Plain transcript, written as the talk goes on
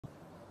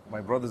my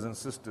brothers and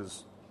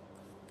sisters,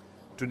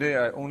 today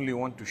I only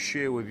want to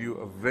share with you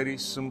a very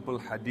simple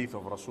hadith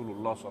of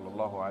Rasulullah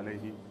sallallahu,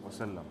 alayhi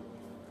sallam.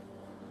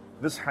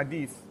 This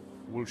hadith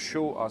will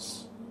show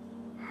us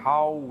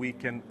how we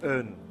can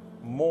earn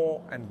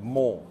more and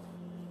more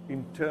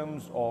in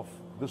terms of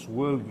this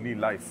worldly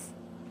life.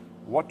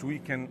 What we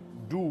can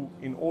do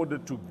in order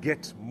to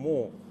get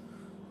more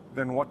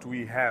than what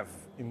we have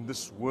in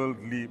this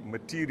worldly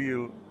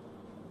material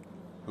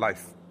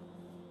life.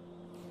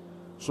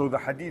 So the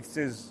hadith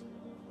says,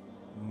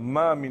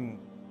 ما من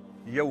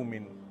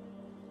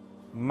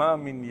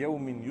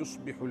يوم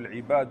يصبح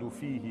العباد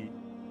فيه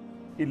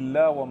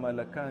إلا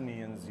وملكان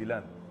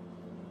ينزلان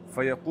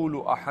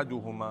فيقول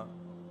أحدهما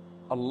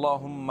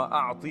اللهم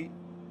أعط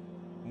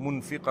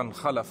منفقا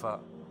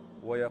خلفا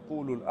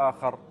ويقول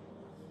الآخر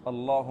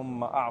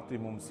اللهم أعط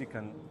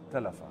ممسكا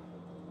تلفا.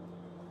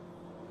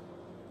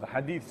 The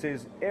hadith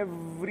says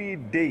every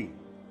day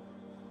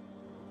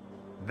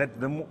that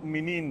the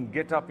mu'mineen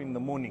get up in the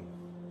morning,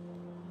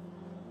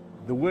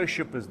 the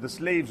worshippers, the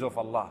slaves of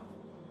Allah,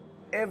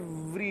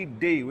 every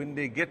day when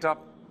they get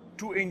up,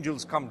 two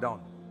angels come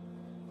down.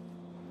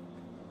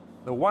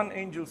 The one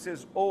angel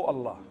says, "Oh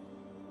Allah,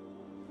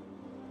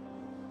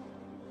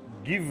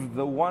 give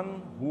the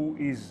one who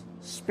is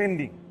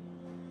spending,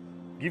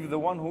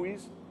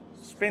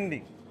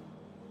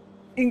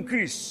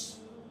 increase."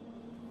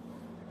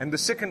 And the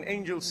second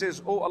angel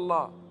says, "Oh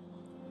Allah,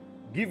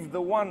 give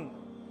the one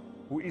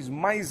who is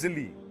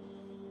miserly,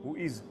 who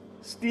is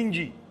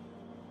stingy,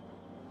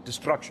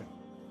 destruction."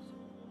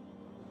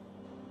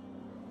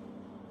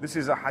 This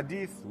is a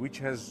hadith which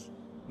has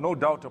no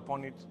doubt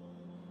upon it.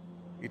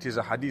 It is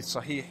a hadith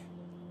sahih.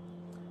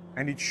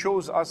 And it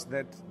shows us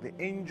that the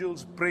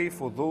angels pray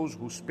for those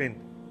who spend.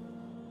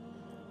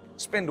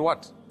 Spend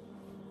what?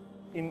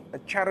 In a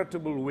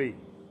charitable way.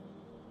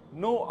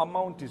 No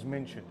amount is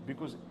mentioned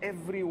because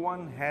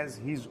everyone has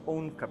his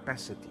own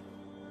capacity.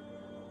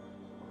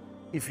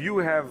 If you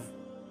have,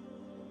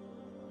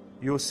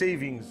 your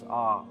savings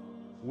are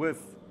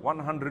worth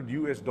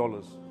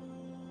 $100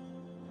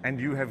 and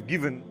you have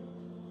given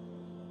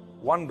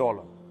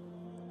 $1,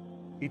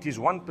 it is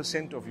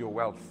 1% of your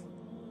wealth.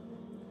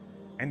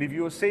 And if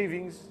your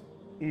savings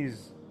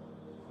is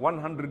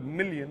 100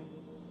 million,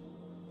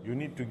 you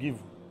need to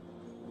give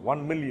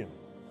 1 million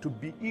to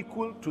be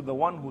equal to the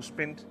one who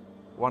spent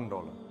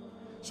 $1.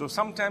 So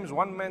sometimes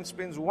one man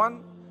spends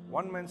one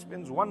man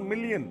spends 1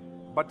 million,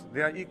 but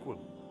they are equal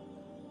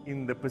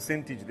in the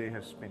percentage they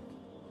have spent.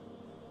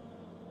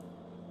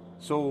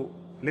 So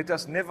let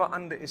us never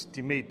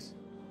underestimate,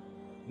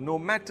 no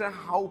matter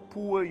how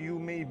poor you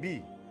may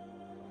be,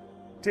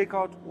 take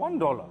out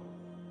 $1,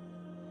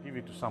 give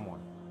it to someone.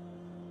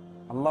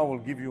 Allah will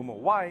give you more.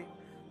 Why?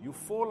 You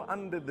fall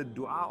under the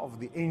dua of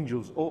the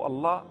angels. Oh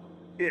Allah,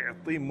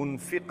 i'ti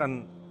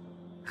munfiqan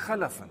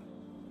khalafan.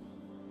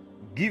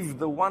 Give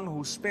the one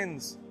who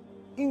spends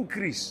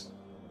increase.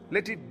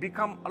 Let it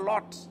become a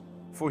lot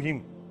for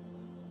him.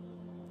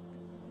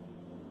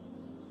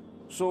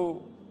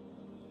 So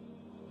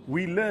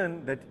we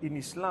learn that in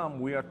Islam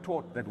we are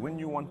taught that when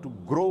you want to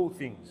grow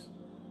things,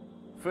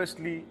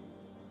 firstly,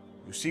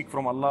 you seek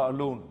from Allah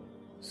alone.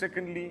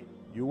 Secondly,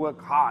 you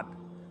work hard.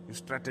 You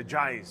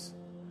strategize,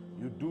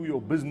 you do your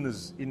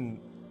business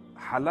in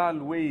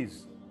halal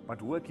ways,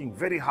 but working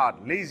very hard.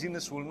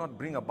 Laziness will not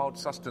bring about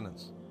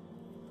sustenance.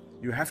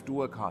 You have to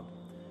work hard.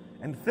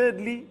 And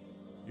thirdly,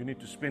 you need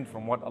to spend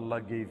from what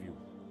Allah gave you.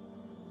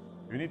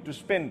 You need to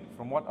spend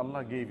from what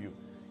Allah gave you.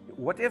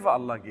 Whatever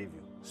Allah gave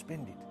you,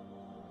 spend it.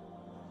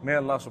 May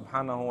Allah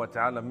subhanahu wa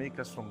ta'ala make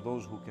us from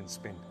those who can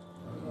spend.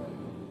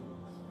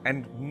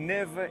 And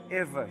never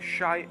ever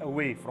shy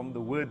away from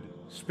the word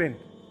spend.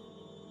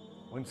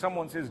 When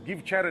someone says,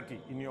 give charity,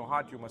 in your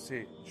heart you must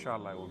say,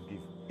 inshallah I will give.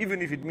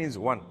 Even if it means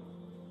one.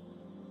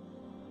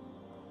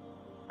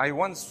 I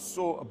once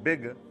saw a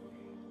beggar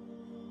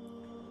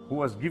who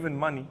was given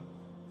money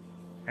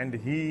and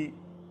he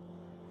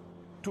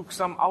took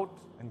some out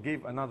and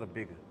gave another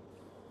beggar.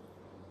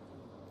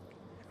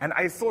 And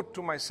I thought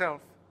to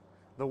myself,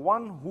 the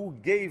one who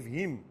gave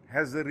him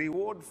has a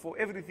reward for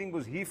everything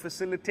because he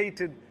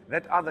facilitated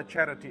that other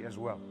charity as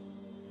well.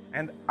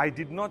 And I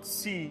did not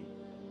see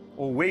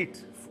or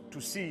wait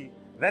to see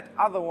that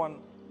other one,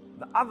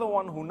 the other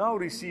one who now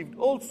received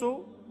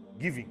also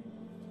giving.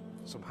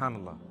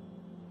 Subhanallah.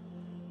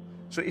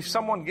 So if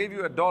someone gave you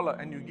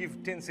 $1 and you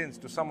give 10 cents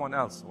to someone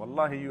else,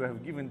 wallahi, you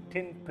have given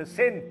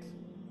 10%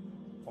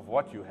 of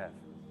what you have.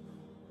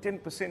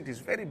 10% is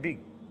very big.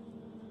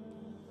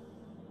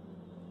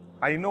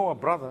 I know a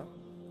brother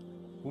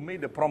who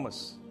made a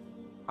promise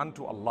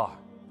unto Allah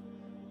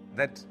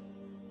that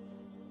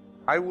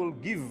I will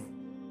give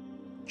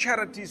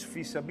charities fi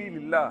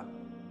sabilillah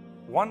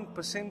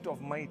 1%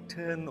 of my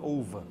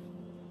turnover,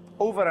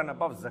 over and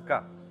above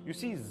zakah. You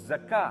see,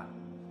 zakah,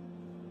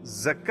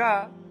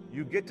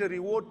 you get a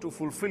reward to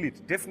fulfill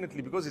it,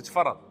 definitely, because it's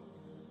farad.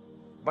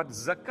 But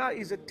zakah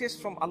is a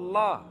test from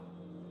Allah.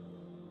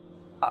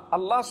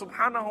 Allah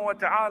subhanahu wa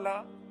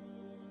ta'ala,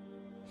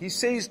 He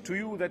says to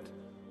you that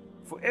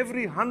for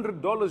every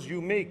 $100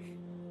 you make,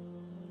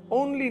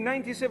 only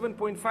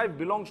 97.5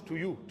 belongs to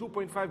you,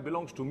 2.5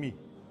 belongs to me.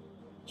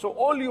 So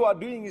all you are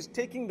doing is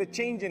taking the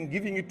change and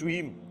giving it to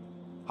him.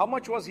 How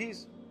much was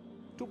his?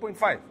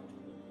 2.5.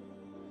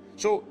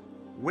 So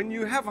when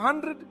you have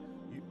 100,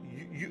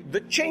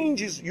 the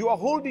change is, you are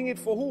holding it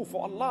for who?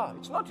 For Allah.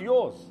 It's not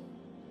yours.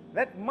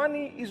 That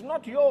money is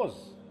not yours.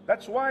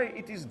 That's why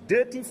it is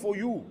dirty for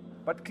you,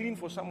 but clean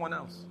for someone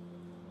else.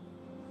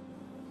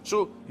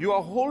 So you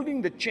are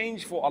holding the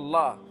change for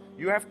Allah.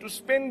 You have to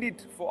spend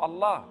it for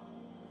Allah.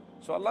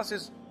 So Allah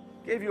says,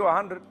 gave you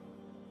 100,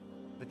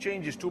 the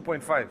change is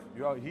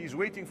 2.5. He is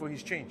waiting for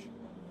his change.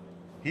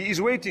 He is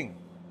waiting.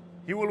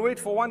 He will wait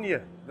for 1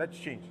 year, that's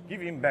change.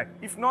 Give him back.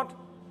 If not,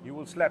 he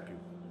will slap you.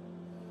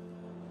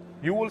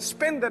 You will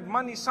spend that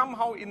money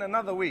somehow in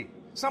another way.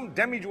 Some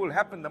damage will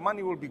happen, the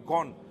money will be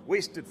gone,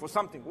 wasted for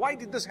something. Why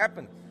did this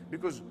happen?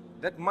 Because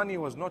that money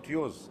was not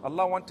yours.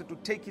 Allah wanted to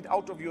take it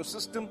out of your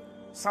system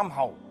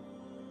somehow.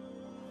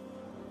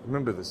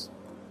 Remember this.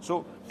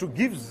 So to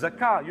give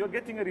zakah, you're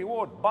getting a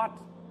reward, but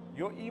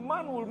your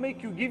iman will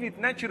make you give it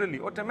naturally,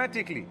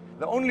 automatically.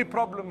 The only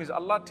problem is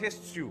Allah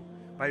tests you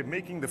by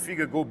making the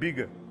figure go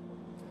bigger.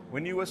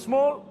 When you were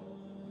small,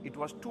 it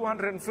was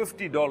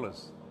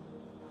 $250.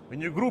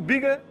 When you grew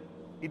bigger,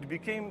 it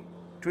became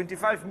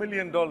 $25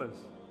 million.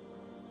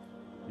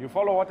 You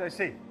follow what I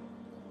say?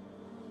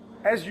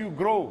 As you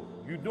grow,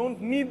 you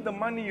don't need the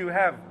money you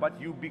have, but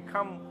you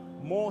become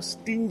more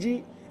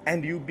stingy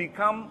and you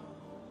become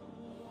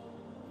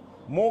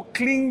more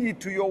clingy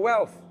to your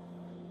wealth.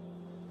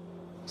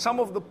 Some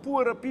of the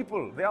poorer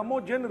people, they are more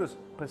generous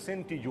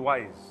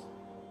percentage-wise.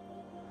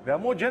 They are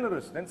more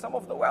generous than some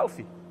of the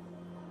wealthy.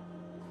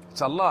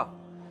 It's Allah.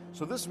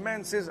 So this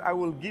man says, I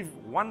will give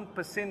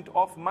 1%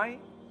 of my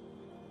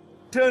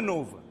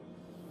turnover.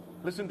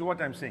 Listen to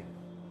what I'm saying.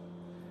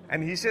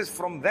 And he says,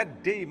 from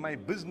that day, my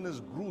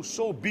business grew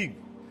so big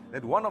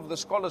that one of the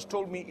scholars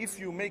told me, if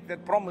you make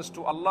that promise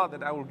to Allah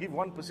that I will give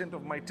 1%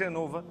 of my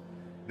turnover,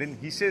 then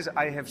he says,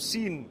 I have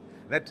seen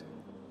that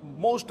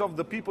most of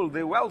the people,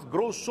 their wealth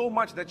grows so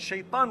much that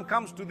shaitan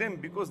comes to them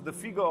because the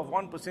figure of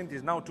 1%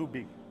 is now too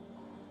big.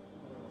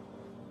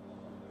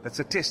 That's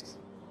a test.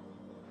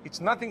 It's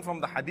nothing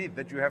from the hadith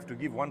that you have to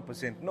give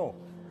 1%. No,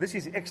 this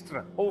is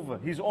extra, over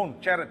his own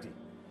charity.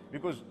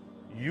 Because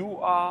you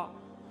are,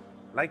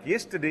 like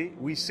yesterday,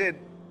 we said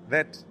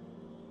that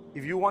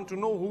if you want to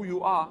know who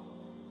you are,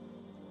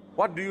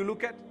 what do you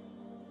look at?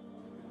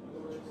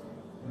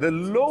 The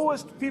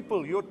lowest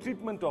people, your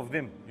treatment of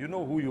them, you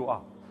know who you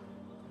are.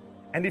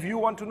 And if you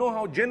want to know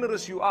how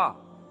generous you are,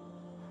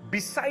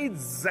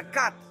 besides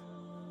zakat,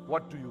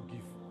 what do you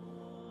give?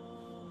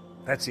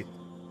 That's it.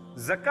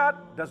 Zakat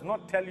does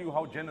not tell you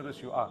how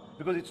generous you are,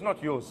 because it's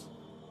not yours.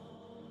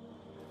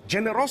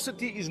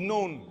 Generosity is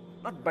known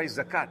not by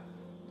zakat.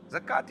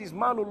 Zakat is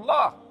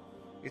malullah.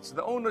 It's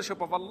the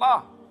ownership of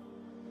Allah.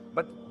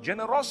 But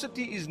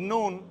generosity is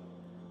known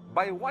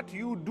by what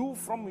you do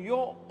from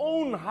your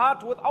own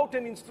heart without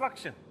an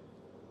instruction.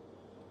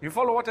 You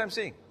follow what I'm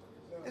saying?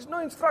 There's no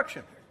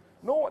instruction.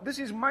 No, this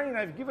is mine,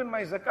 I've given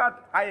my zakat,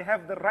 I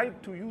have the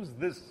right to use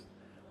this,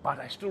 but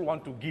I still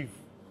want to give.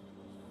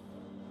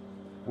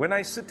 When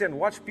I sit and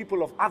watch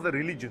people of other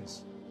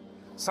religions,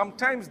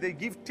 sometimes they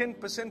give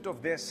 10%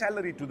 of their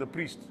salary to the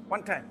priest.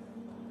 One time.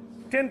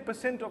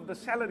 10% of the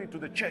salary to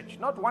the church,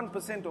 not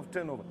 1% of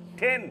turnover.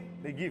 10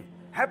 they give,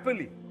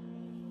 happily.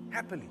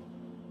 Happily.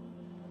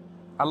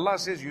 Allah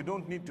says you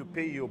don't need to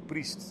pay your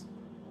priests,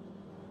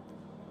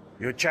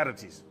 your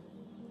charities.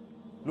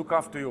 Look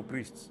after your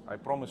priests, I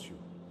promise you.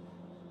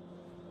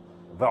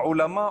 The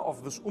ulama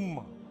of this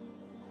ummah,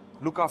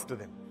 look after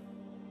them.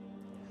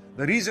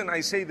 The reason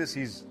I say this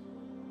is,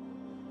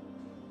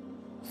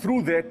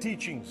 through their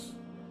teachings,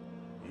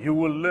 you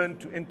will learn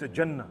to enter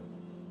Jannah.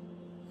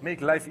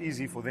 Make life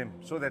easy for them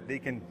so that they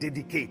can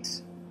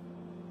dedicate.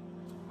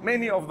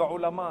 Many of the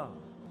ulama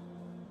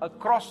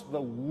across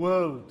the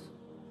world,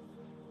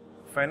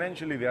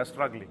 financially they are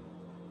struggling.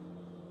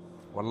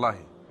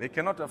 Wallahi, they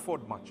cannot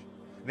afford much.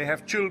 They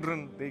have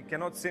children, they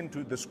cannot send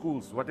to the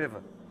schools,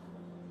 whatever.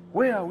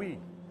 Where are we?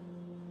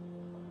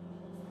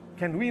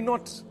 Can we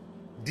not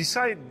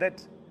decide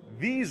that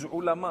these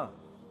ulama,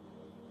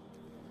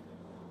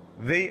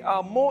 they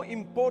are more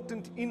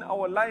important in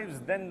our lives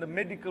than the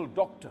medical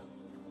doctor?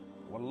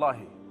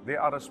 Wallahi, they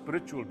are a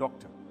spiritual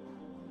doctor.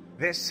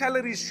 Their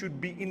salaries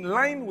should be in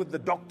line with the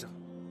doctor.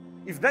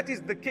 If that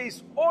is the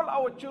case, all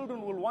our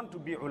children will want to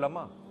be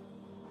ulama.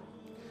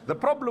 The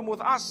problem with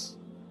us,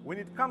 when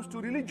it comes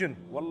to religion,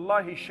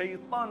 wallahi,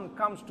 shaitan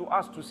comes to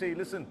us to say,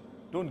 listen,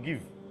 don't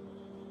give.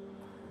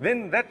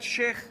 Then that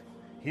sheikh,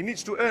 he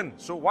needs to earn.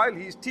 So while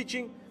he is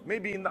teaching,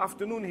 maybe in the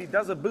afternoon he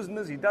does a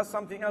business, he does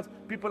something else.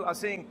 People are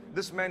saying,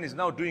 this man is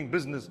now doing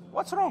business.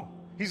 What's wrong?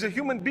 He's a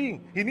human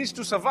being. He needs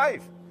to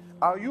survive.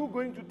 Are you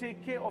going to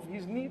take care of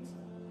his needs?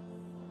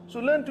 So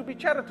learn to be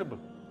charitable.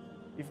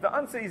 If the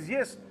answer is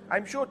yes,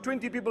 I'm sure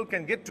 20 people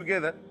can get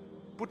together,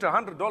 put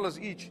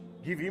 $100 each,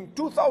 give him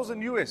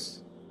 2,000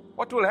 US.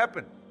 What will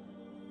happen?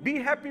 Be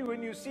happy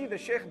when you see the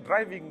sheikh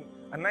driving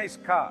a nice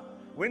car.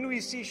 When we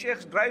see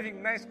sheikhs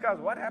driving nice cars,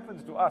 what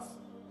happens to us?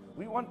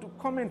 We want to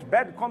comment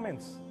bad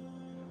comments.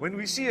 When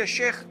we see a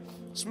sheikh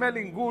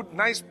smelling good,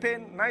 nice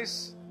pen,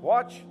 nice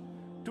watch,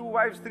 2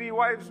 wives, 3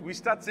 wives, we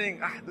start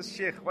saying, this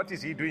sheikh, what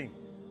is he doing?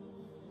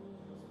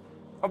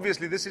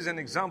 Obviously, this is an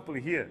example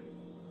here.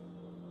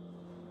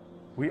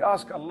 We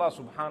ask Allah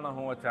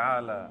subhanahu wa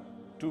ta'ala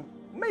to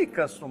make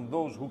us from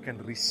those who can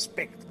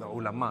respect the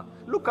ulama.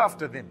 Look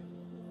after them.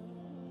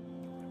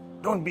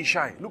 Don't be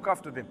shy. Look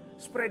after them.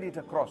 Spread it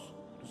across.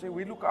 To say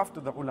we look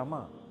after the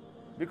ulama.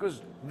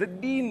 Because the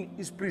deen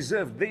is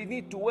preserved. They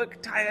need to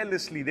work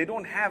tirelessly. They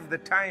don't have the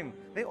time.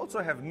 They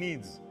also have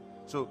needs.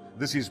 So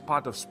this is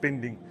part of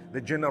spending.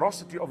 The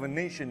generosity of a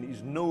nation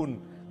is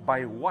known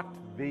by what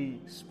they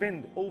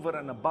spend over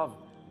and above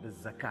the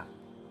zakah.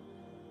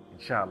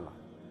 Inshallah.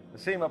 The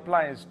same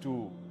applies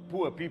to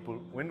poor people.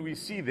 When we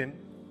see them,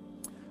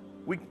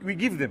 we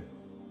give them.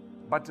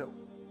 But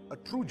a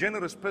true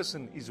generous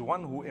person is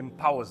one who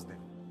empowers them.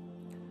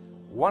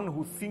 One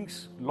who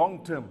thinks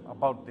long term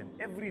about them.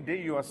 Every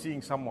day you are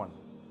seeing someone.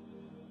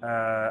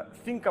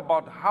 Think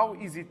about how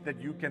is it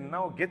that you can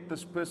now get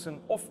this person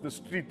off the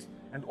street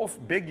and off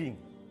begging.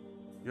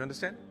 You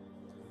understand?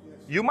 Yes.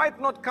 You might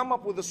not come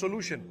up with a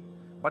solution,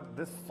 but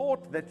the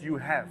thought that you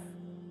have,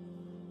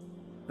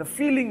 the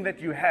feeling that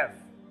you have,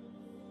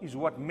 is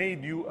what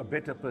made you a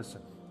better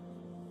person.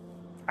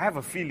 I have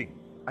a feeling.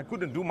 I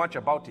couldn't do much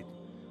about it.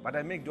 But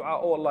I make dua,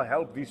 oh Allah,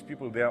 help these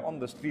people. They are on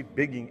the street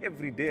begging.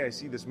 Every day I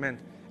see this man.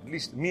 At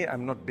least me,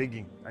 I'm not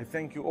begging. I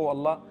thank you, oh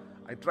Allah.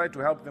 I try to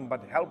help them,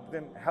 but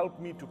help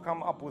me to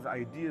come up with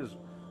ideas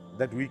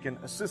that we can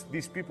assist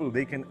these people.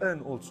 They can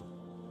earn also.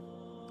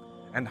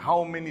 And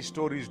how many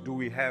stories do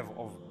we have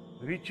of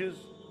riches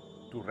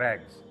to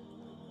rags?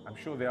 I'm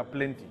sure there are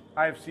plenty.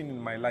 I have seen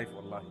in my life,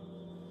 wallahi.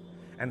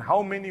 And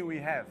how many we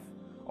have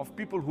of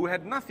people who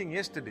had nothing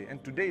yesterday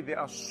and today they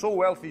are so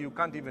wealthy you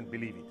can't even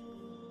believe it.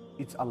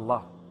 It's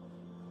Allah.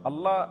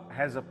 Allah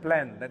has a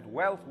plan that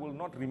wealth will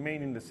not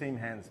remain in the same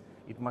hands.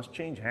 It must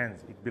change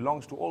hands. It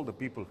belongs to all the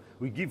people.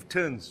 We give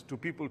turns to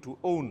people to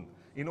own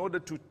in order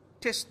to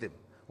test them.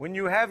 When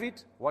you have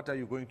it, what are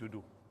you going to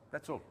do?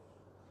 That's all.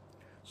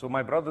 So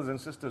my brothers and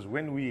sisters,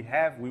 when we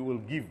have, we will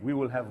give. We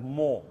will have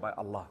more by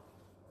Allah.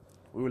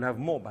 We will have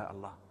more by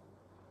Allah.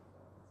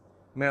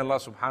 May Allah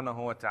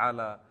subhanahu wa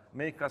ta'ala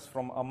make us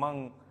from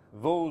among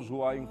those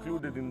who are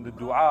included in the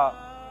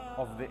dua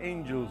of the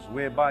angels,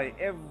 whereby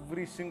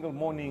every single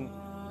morning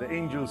the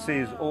angel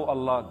says, oh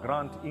Allah,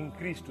 grant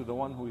increase to the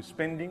one who is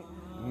spending.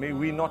 May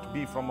we not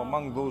be from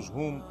among those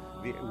whom,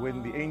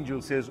 when the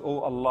angel says, oh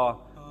Allah,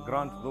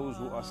 grant those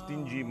who are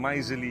stingy,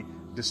 miserly,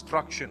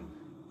 destruction.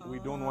 We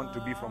don't want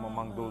to be from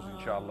among those,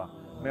 inshallah.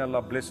 May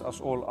Allah bless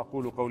us all.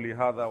 أقول قولي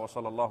هذا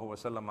وصلى الله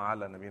وسلم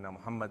على نبينا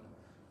محمد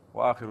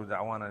وآخر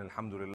دعوانا الحمد لله.